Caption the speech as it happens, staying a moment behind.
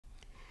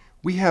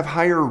We have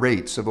higher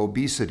rates of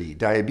obesity,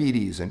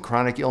 diabetes, and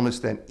chronic illness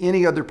than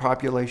any other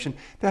population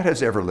that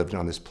has ever lived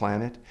on this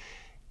planet.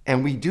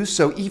 And we do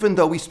so even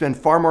though we spend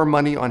far more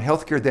money on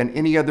healthcare than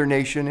any other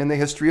nation in the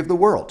history of the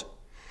world.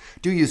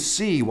 Do you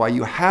see why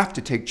you have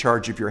to take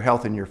charge of your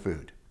health and your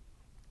food?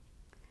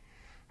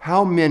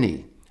 How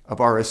many of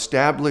our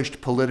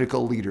established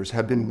political leaders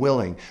have been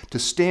willing to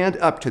stand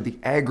up to the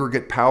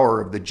aggregate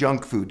power of the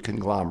junk food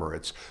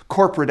conglomerates,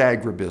 corporate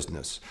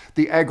agribusiness,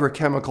 the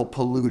agrochemical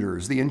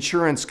polluters, the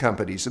insurance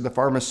companies, and the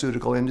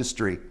pharmaceutical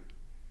industry?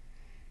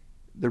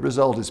 The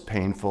result is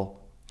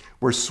painful.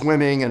 We're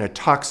swimming in a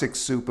toxic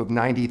soup of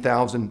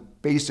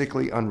 90,000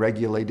 basically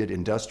unregulated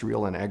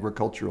industrial and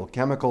agricultural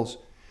chemicals.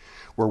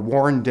 We're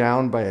worn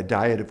down by a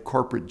diet of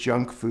corporate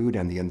junk food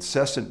and the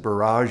incessant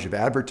barrage of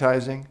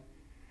advertising.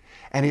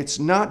 And it's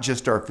not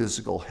just our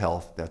physical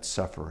health that's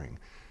suffering.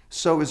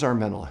 So is our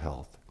mental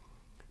health.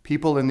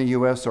 People in the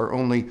U.S. are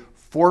only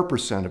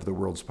 4% of the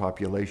world's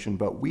population,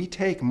 but we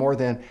take more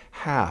than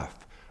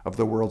half of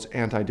the world's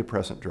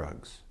antidepressant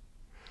drugs.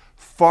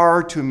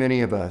 Far too many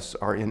of us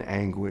are in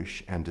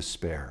anguish and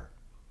despair.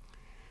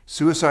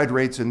 Suicide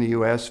rates in the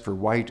U.S. for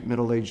white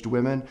middle-aged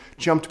women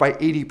jumped by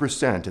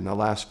 80% in the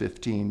last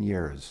 15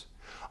 years.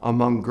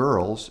 Among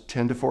girls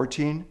 10 to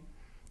 14,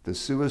 the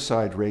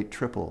suicide rate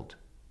tripled.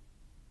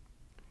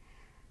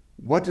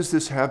 What does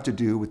this have to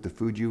do with the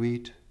food you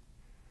eat?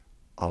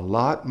 A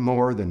lot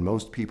more than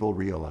most people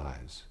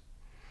realize.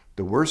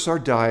 The worse our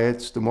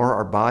diets, the more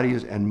our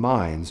bodies and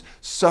minds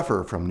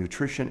suffer from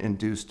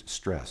nutrition-induced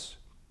stress.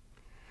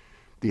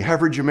 The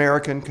average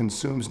American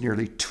consumes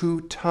nearly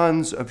 2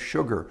 tons of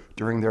sugar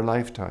during their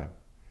lifetime.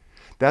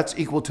 That's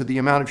equal to the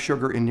amount of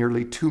sugar in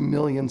nearly 2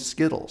 million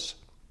Skittles.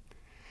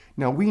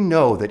 Now, we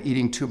know that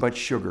eating too much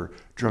sugar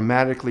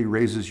dramatically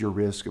raises your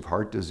risk of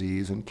heart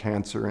disease and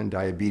cancer and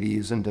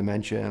diabetes and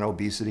dementia and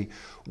obesity.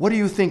 What do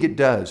you think it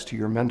does to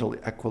your mental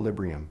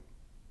equilibrium?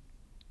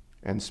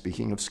 And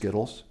speaking of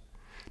Skittles,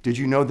 did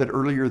you know that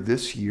earlier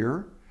this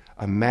year,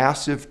 a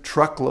massive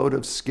truckload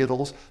of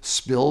Skittles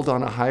spilled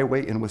on a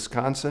highway in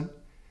Wisconsin?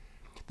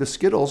 The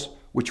Skittles,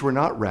 which were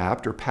not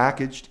wrapped or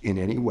packaged in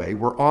any way,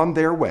 were on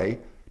their way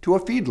to a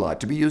feedlot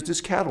to be used as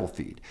cattle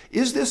feed.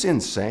 Is this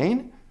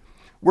insane?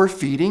 We're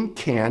feeding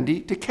candy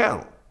to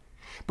cattle.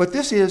 But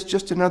this is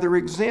just another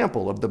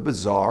example of the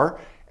bizarre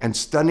and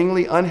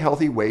stunningly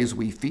unhealthy ways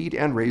we feed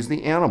and raise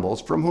the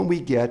animals from whom we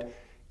get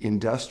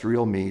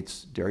industrial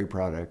meats, dairy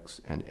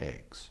products, and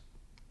eggs.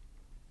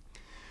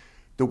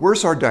 The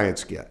worse our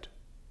diets get,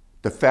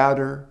 the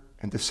fatter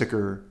and the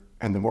sicker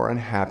and the more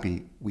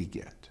unhappy we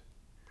get.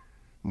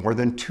 More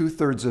than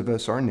 2/3 of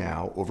us are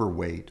now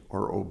overweight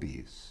or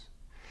obese.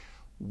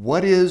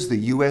 What is the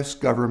U.S.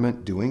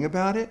 government doing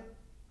about it?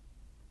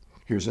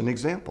 Here's an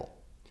example.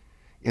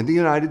 In the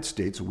United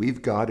States,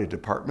 we've got a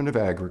Department of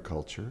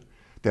Agriculture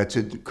that's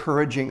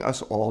encouraging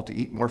us all to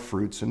eat more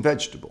fruits and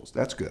vegetables.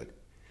 That's good.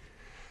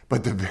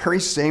 But the very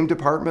same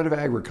Department of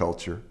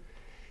Agriculture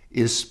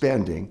is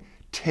spending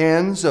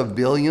tens of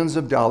billions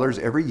of dollars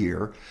every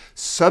year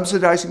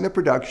subsidizing the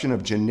production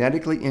of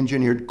genetically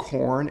engineered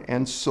corn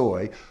and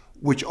soy,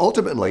 which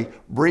ultimately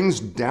brings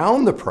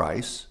down the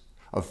price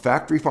of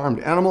factory-farmed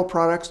animal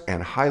products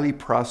and highly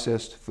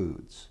processed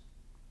foods.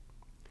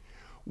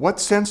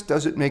 What sense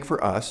does it make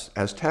for us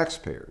as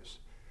taxpayers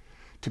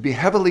to be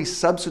heavily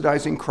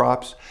subsidizing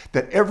crops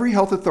that every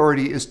health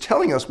authority is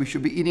telling us we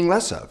should be eating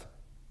less of?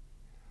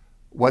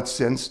 What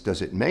sense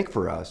does it make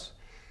for us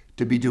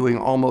to be doing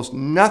almost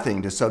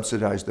nothing to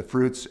subsidize the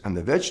fruits and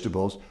the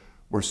vegetables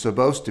we're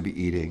supposed to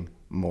be eating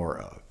more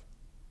of?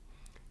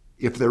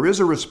 If there is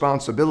a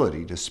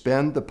responsibility to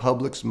spend the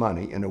public's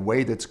money in a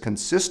way that's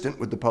consistent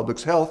with the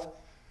public's health,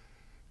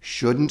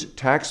 shouldn't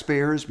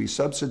taxpayers be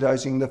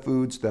subsidizing the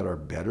foods that are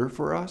better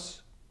for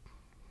us?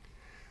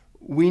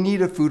 We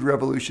need a food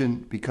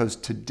revolution because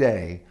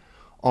today,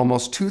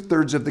 almost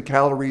 2/3 of the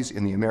calories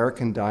in the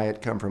American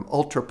diet come from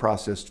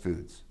ultra-processed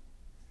foods.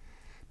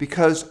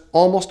 Because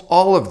almost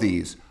all of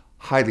these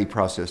highly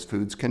processed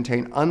foods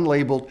contain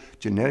unlabeled,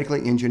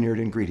 genetically engineered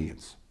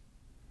ingredients.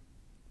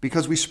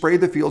 Because we spray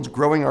the fields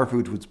growing our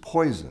food with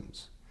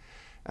poisons.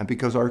 And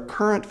because our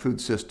current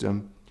food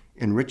system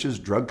enriches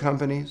drug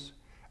companies,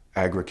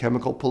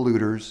 agrochemical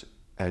polluters,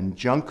 and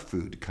junk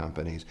food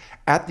companies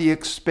at the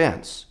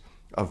expense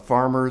of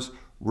farmers,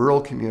 rural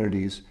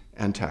communities,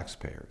 and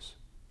taxpayers.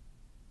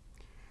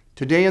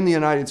 Today in the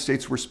United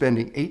States, we're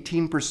spending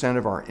 18%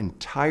 of our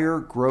entire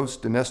gross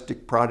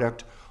domestic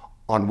product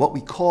on what we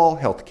call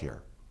healthcare.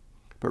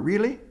 But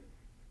really,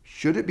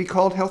 should it be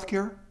called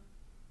healthcare?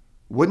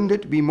 Wouldn't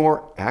it be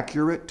more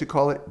accurate to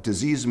call it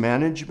disease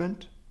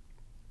management?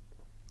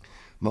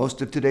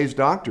 Most of today's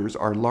doctors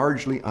are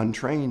largely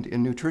untrained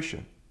in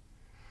nutrition.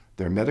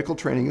 Their medical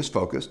training is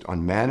focused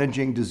on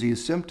managing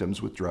disease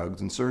symptoms with drugs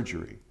and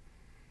surgery.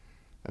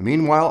 And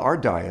meanwhile, our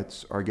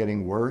diets are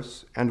getting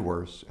worse and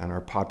worse, and our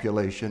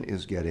population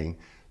is getting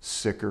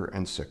sicker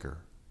and sicker.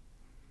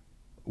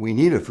 We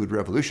need a food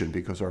revolution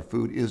because our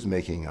food is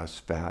making us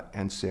fat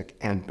and sick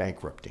and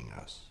bankrupting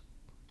us.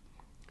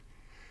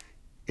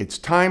 It's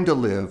time to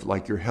live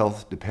like your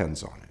health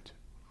depends on it.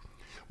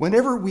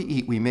 Whenever we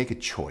eat, we make a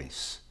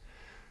choice.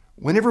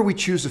 Whenever we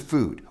choose a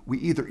food, we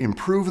either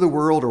improve the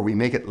world or we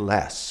make it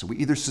less. We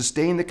either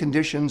sustain the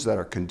conditions that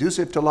are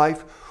conducive to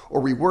life or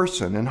we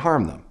worsen and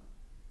harm them.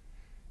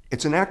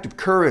 It's an act of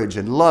courage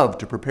and love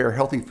to prepare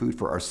healthy food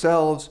for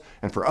ourselves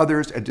and for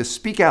others and to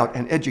speak out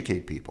and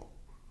educate people.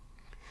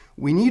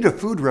 We need a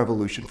food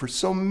revolution for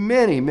so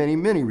many, many,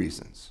 many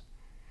reasons.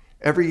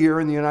 Every year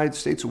in the United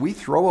States, we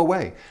throw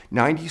away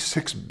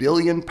 96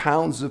 billion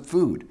pounds of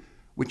food,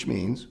 which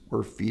means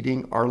we're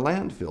feeding our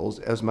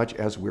landfills as much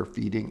as we're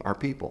feeding our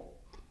people.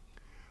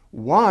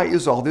 Why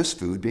is all this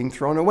food being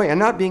thrown away and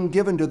not being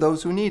given to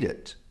those who need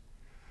it?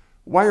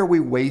 Why are we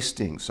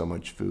wasting so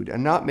much food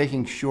and not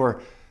making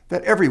sure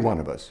that every one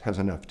of us has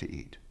enough to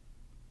eat?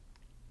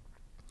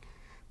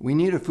 We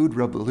need a food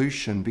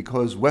revolution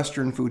because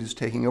Western food is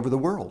taking over the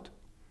world.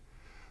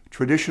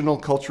 Traditional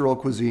cultural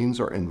cuisines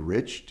are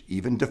enriched,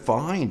 even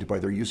defined by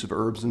their use of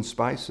herbs and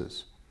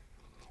spices.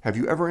 Have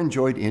you ever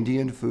enjoyed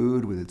Indian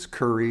food with its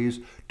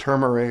curries,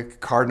 turmeric,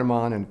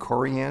 cardamom, and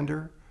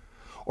coriander?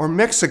 Or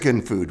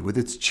Mexican food with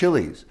its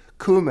chilies,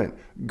 cumin,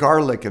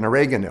 garlic, and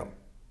oregano?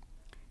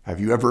 Have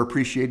you ever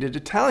appreciated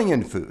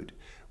Italian food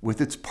with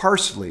its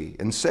parsley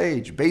and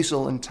sage,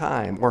 basil and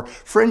thyme? Or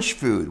French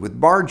food with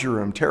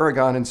marjoram,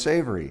 tarragon, and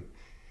savory?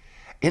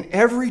 In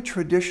every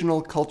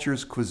traditional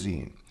culture's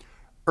cuisine,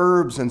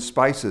 herbs and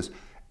spices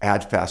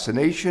add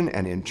fascination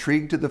and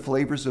intrigue to the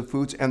flavors of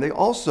foods, and they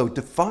also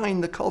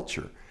define the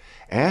culture,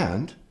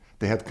 and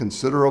they have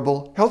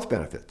considerable health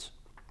benefits.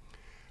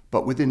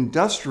 But with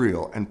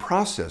industrial and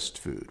processed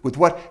food, with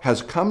what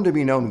has come to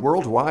be known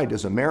worldwide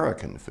as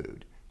American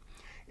food,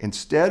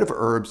 instead of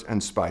herbs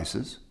and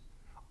spices,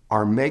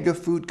 our mega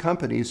food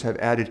companies have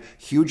added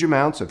huge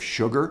amounts of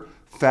sugar,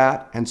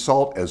 fat, and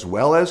salt, as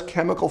well as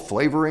chemical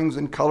flavorings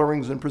and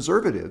colorings and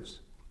preservatives.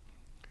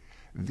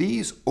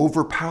 These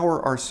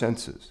overpower our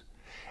senses,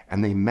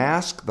 and they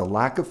mask the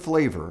lack of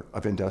flavor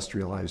of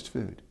industrialized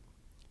food.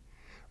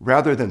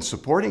 Rather than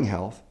supporting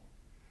health,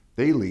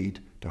 they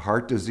lead to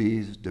heart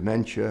disease,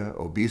 dementia,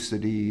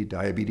 obesity,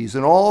 diabetes,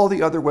 and all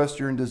the other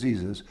Western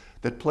diseases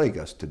that plague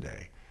us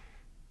today,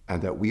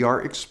 and that we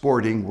are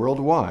exporting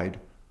worldwide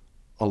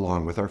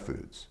along with our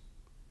foods.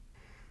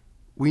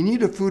 We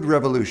need a food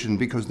revolution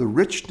because the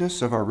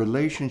richness of our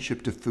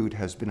relationship to food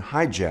has been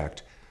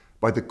hijacked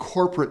by the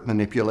corporate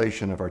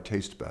manipulation of our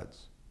taste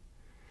buds.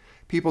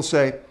 People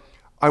say,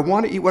 I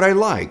want to eat what I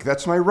like.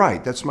 That's my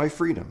right. That's my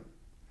freedom.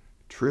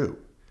 True.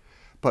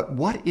 But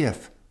what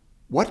if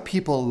what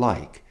people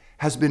like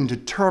has been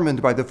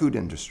determined by the food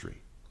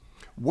industry?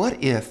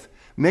 What if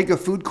mega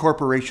food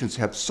corporations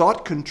have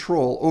sought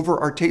control over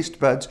our taste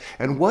buds?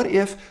 And what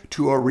if,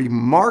 to a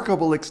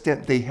remarkable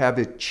extent, they have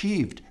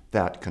achieved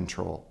that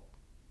control?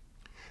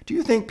 Do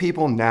you think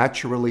people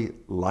naturally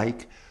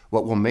like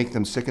what will make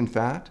them sick and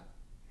fat?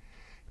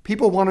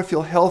 People want to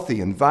feel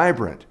healthy and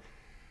vibrant,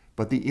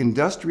 but the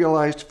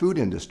industrialized food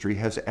industry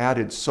has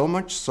added so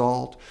much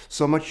salt,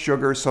 so much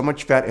sugar, so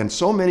much fat, and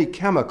so many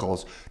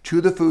chemicals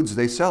to the foods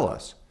they sell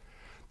us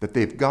that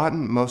they've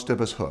gotten most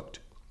of us hooked.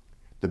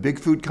 The big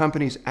food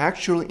companies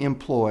actually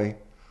employ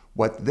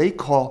what they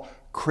call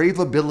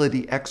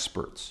craveability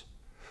experts,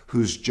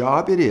 whose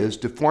job it is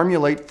to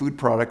formulate food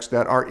products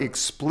that are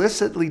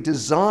explicitly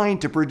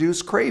designed to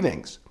produce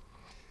cravings.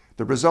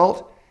 The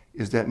result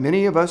is that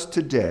many of us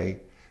today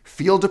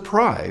feel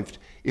deprived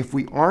if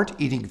we aren't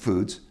eating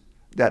foods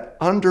that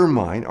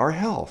undermine our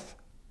health.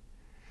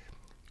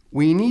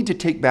 We need to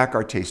take back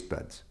our taste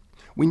buds.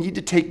 We need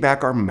to take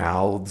back our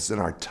mouths and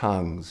our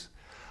tongues.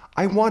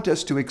 I want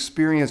us to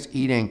experience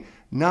eating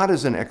not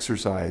as an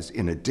exercise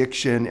in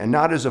addiction and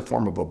not as a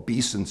form of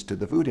obeisance to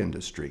the food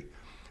industry,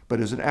 but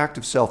as an act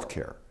of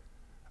self-care,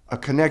 a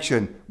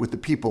connection with the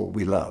people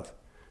we love,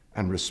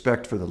 and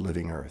respect for the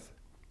living earth.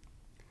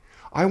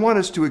 I want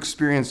us to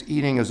experience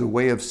eating as a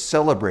way of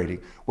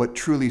celebrating what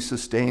truly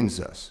sustains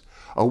us,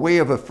 a way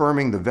of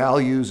affirming the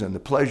values and the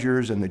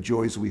pleasures and the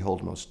joys we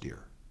hold most dear.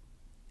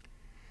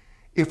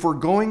 If we're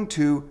going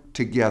to,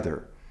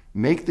 together,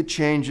 make the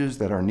changes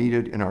that are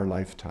needed in our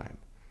lifetime,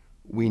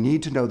 we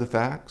need to know the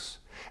facts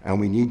and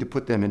we need to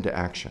put them into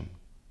action.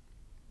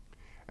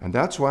 And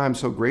that's why I'm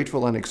so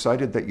grateful and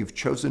excited that you've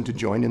chosen to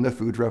join in the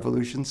Food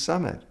Revolution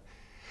Summit,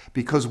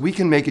 because we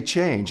can make a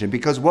change and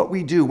because what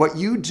we do, what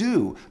you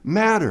do,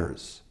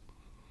 matters.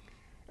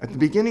 At the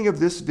beginning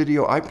of this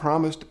video, I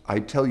promised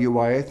I'd tell you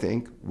why I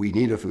think we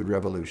need a food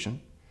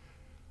revolution.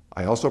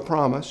 I also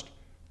promised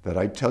that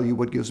I'd tell you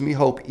what gives me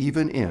hope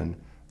even in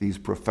these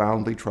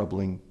profoundly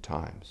troubling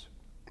times.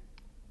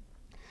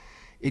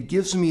 It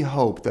gives me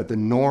hope that the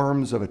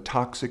norms of a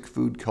toxic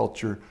food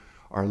culture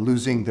are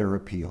losing their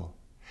appeal,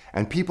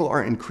 and people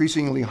are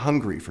increasingly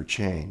hungry for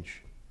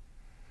change.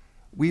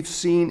 We've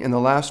seen in the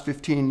last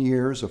 15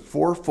 years a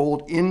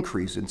fourfold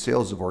increase in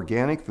sales of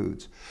organic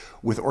foods,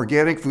 with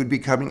organic food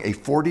becoming a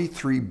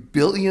 $43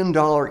 billion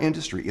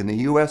industry in the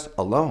US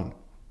alone.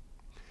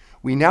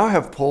 We now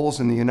have polls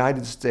in the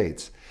United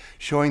States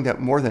showing that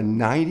more than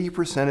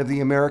 90% of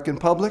the American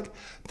public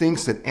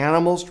thinks that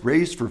animals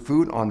raised for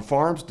food on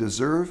farms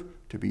deserve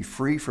to be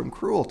free from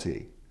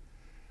cruelty.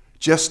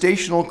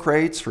 Gestational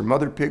crates for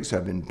mother pigs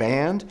have been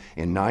banned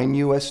in 9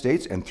 U.S.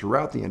 states and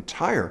throughout the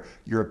entire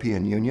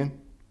European Union.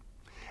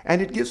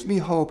 And it gives me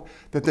hope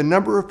that the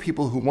number of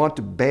people who want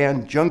to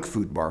ban junk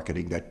food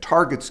marketing that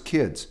targets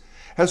kids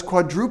has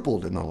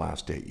quadrupled in the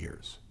last 8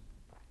 years.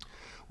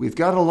 We've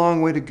got a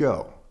long way to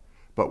go,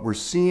 but we're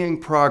seeing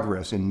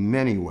progress in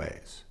many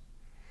ways.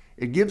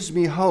 It gives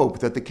me hope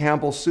that the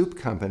Campbell Soup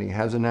Company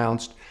has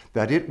announced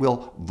that it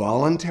will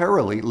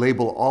voluntarily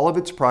label all of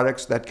its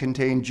products that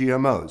contain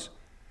GMOs,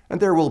 and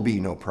there will be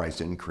no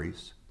price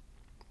increase.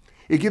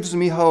 It gives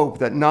me hope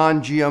that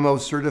non-GMO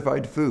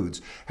certified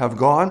foods have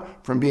gone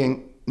from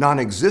being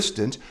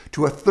non-existent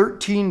to a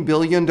 $13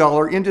 billion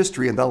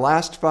industry in the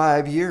last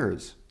 5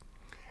 years,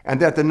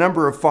 and that the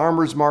number of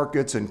farmers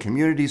markets and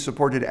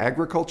community-supported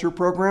agriculture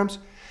programs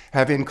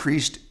have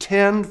increased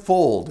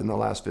tenfold in the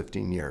last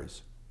 15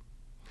 years.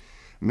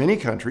 Many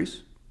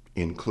countries,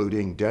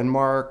 including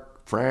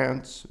Denmark,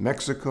 France,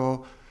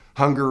 Mexico,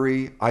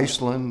 Hungary,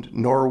 Iceland,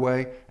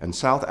 Norway, and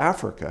South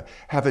Africa,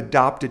 have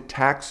adopted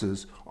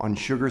taxes on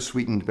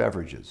sugar-sweetened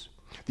beverages.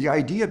 The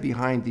idea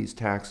behind these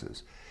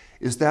taxes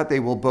is that they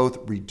will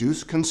both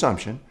reduce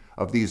consumption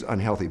of these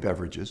unhealthy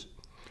beverages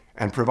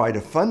and provide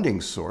a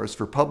funding source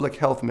for public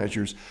health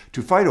measures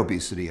to fight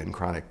obesity and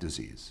chronic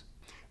disease.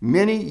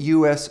 Many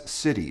U.S.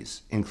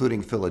 cities,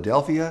 including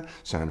Philadelphia,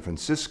 San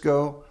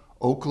Francisco,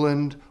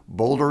 Oakland,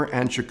 Boulder,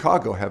 and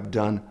Chicago, have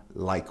done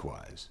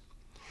likewise.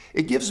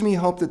 It gives me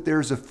hope that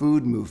there's a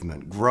food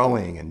movement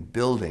growing and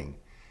building.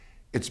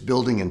 It's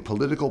building in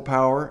political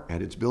power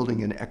and it's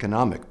building in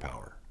economic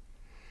power.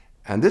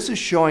 And this is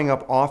showing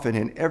up often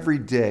in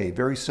everyday,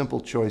 very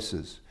simple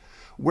choices.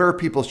 Where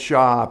people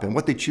shop and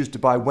what they choose to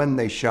buy when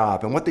they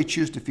shop and what they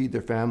choose to feed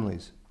their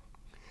families.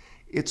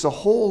 It's a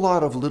whole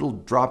lot of little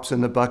drops in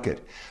the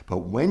bucket, but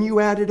when you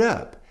add it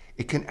up,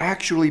 it can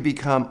actually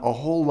become a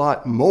whole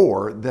lot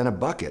more than a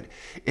bucket.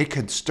 It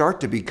can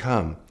start to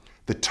become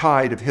the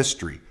tide of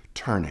history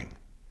turning.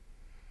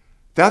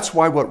 That's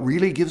why what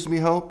really gives me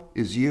hope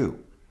is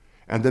you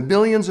and the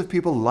millions of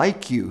people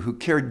like you who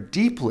care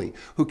deeply,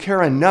 who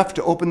care enough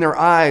to open their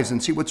eyes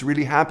and see what's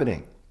really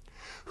happening,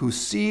 who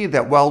see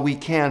that while we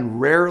can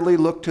rarely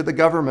look to the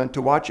government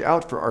to watch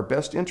out for our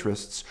best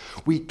interests,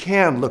 we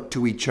can look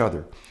to each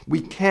other.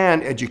 We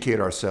can educate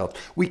ourselves.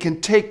 We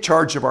can take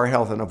charge of our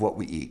health and of what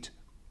we eat.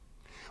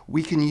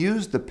 We can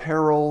use the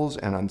perils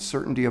and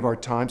uncertainty of our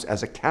times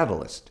as a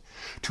catalyst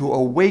to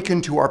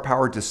awaken to our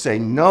power to say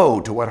no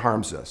to what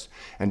harms us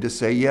and to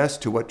say yes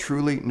to what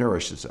truly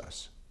nourishes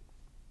us.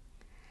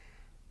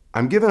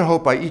 I'm given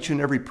hope by each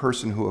and every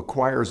person who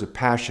acquires a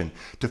passion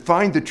to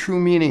find the true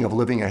meaning of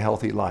living a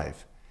healthy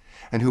life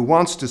and who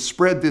wants to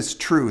spread this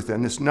truth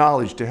and this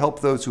knowledge to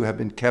help those who have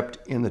been kept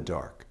in the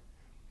dark.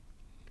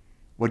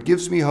 What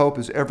gives me hope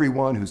is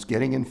everyone who's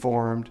getting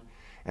informed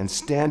and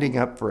standing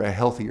up for a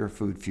healthier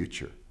food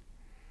future.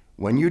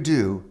 When you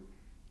do,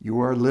 you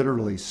are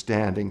literally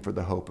standing for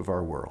the hope of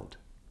our world.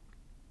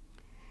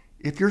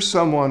 If you're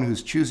someone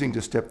who's choosing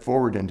to step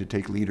forward and to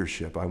take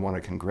leadership, I want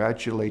to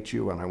congratulate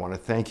you and I want to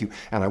thank you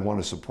and I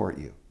want to support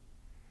you.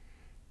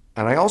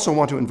 And I also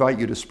want to invite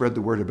you to spread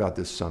the word about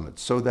this summit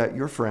so that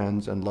your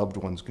friends and loved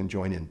ones can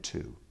join in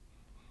too.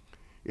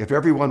 If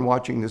everyone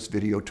watching this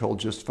video told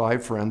just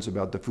 5 friends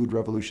about the Food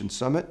Revolution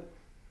Summit,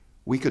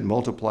 we could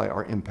multiply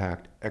our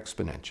impact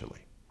exponentially.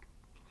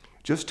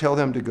 Just tell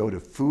them to go to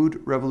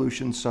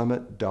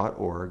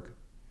foodrevolutionsummit.org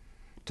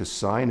to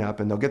sign up,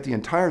 and they'll get the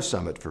entire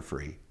summit for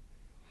free.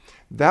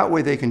 That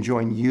way they can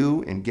join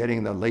you in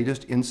getting the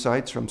latest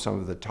insights from some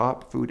of the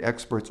top food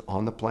experts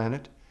on the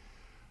planet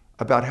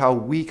about how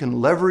we can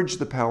leverage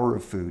the power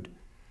of food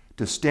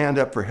to stand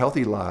up for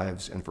healthy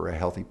lives and for a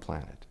healthy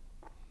planet.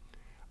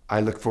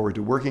 I look forward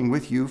to working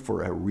with you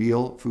for a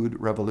real food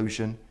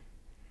revolution.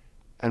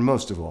 And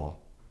most of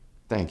all,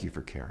 thank you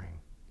for caring.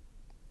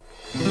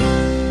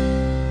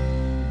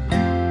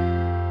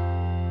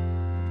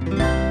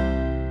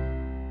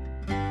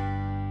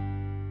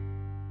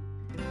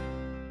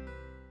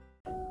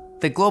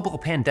 The global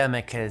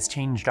pandemic has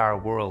changed our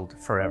world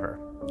forever.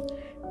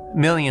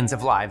 Millions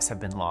of lives have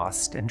been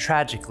lost, and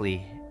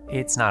tragically,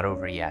 it's not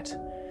over yet.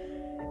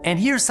 And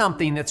here's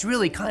something that's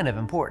really kind of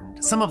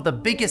important. Some of the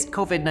biggest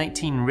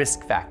COVID-19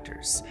 risk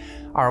factors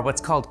are what's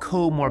called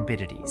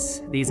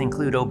comorbidities. These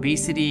include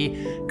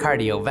obesity,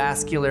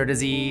 cardiovascular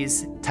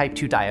disease, type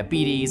 2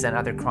 diabetes, and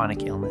other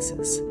chronic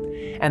illnesses.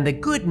 And the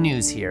good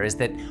news here is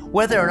that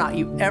whether or not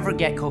you ever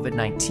get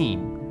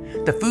COVID-19,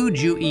 the food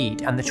you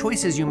eat and the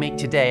choices you make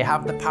today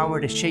have the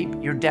power to shape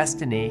your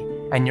destiny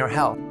and your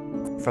health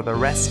for the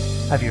rest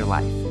of your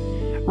life.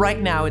 Right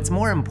now, it's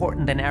more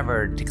important than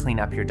ever to clean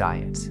up your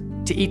diet,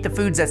 to eat the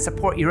foods that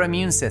support your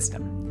immune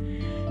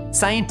system.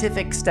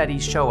 Scientific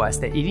studies show us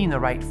that eating the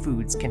right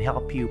foods can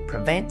help you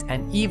prevent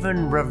and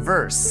even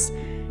reverse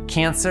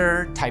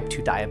cancer, type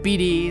 2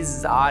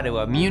 diabetes,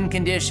 autoimmune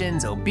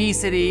conditions,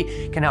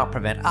 obesity, can help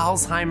prevent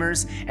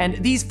Alzheimer's. And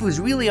these foods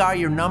really are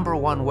your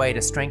 #1 way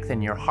to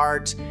strengthen your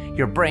heart,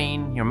 your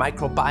brain, your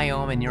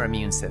microbiome, and your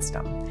immune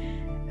system.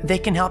 They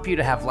can help you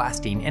to have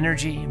lasting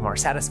energy, more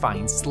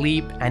satisfying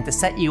sleep, and to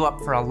set you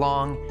up for a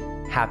long,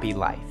 happy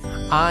life.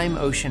 I'm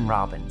Ocean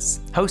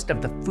Robbins, host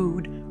of the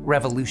Food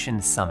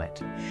Revolution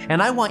Summit,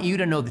 and I want you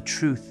to know the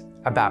truth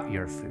about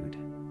your food.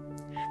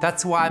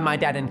 That's why my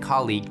dad and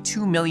colleague,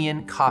 2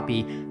 million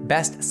copy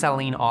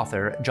best-selling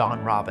author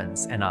John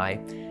Robbins and I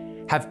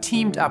have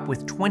teamed up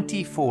with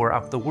 24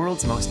 of the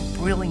world's most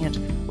brilliant,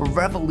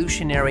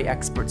 revolutionary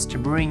experts to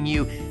bring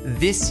you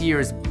this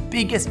year's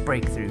biggest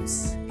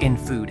breakthroughs in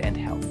food and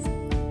health.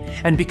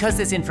 And because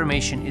this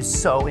information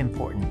is so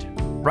important,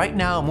 right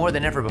now more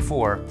than ever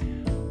before,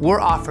 we're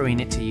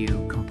offering it to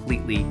you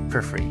completely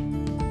for free.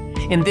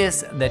 In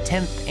this, the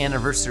 10th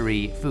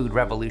anniversary Food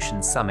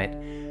Revolution Summit,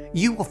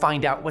 you will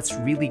find out what's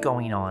really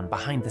going on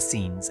behind the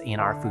scenes in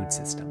our food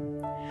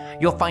system.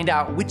 You'll find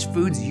out which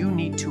foods you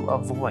need to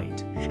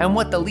avoid and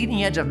what the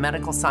leading edge of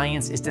medical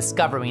science is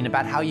discovering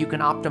about how you can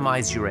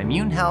optimize your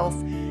immune health,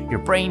 your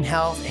brain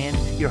health, and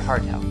your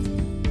heart health.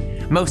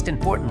 Most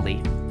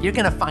importantly, you're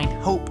gonna find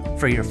hope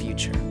for your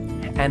future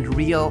and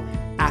real,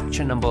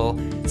 actionable,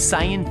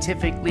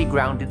 scientifically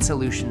grounded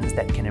solutions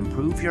that can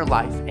improve your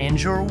life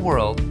and your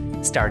world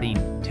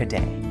starting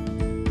today.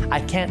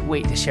 I can't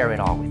wait to share it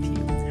all with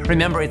you.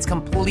 Remember, it's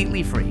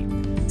completely free,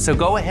 so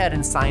go ahead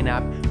and sign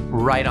up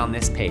right on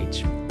this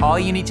page. All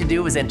you need to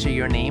do is enter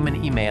your name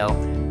and email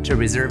to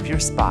reserve your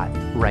spot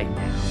right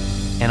now.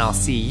 And I'll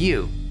see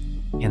you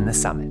in the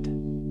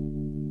summit.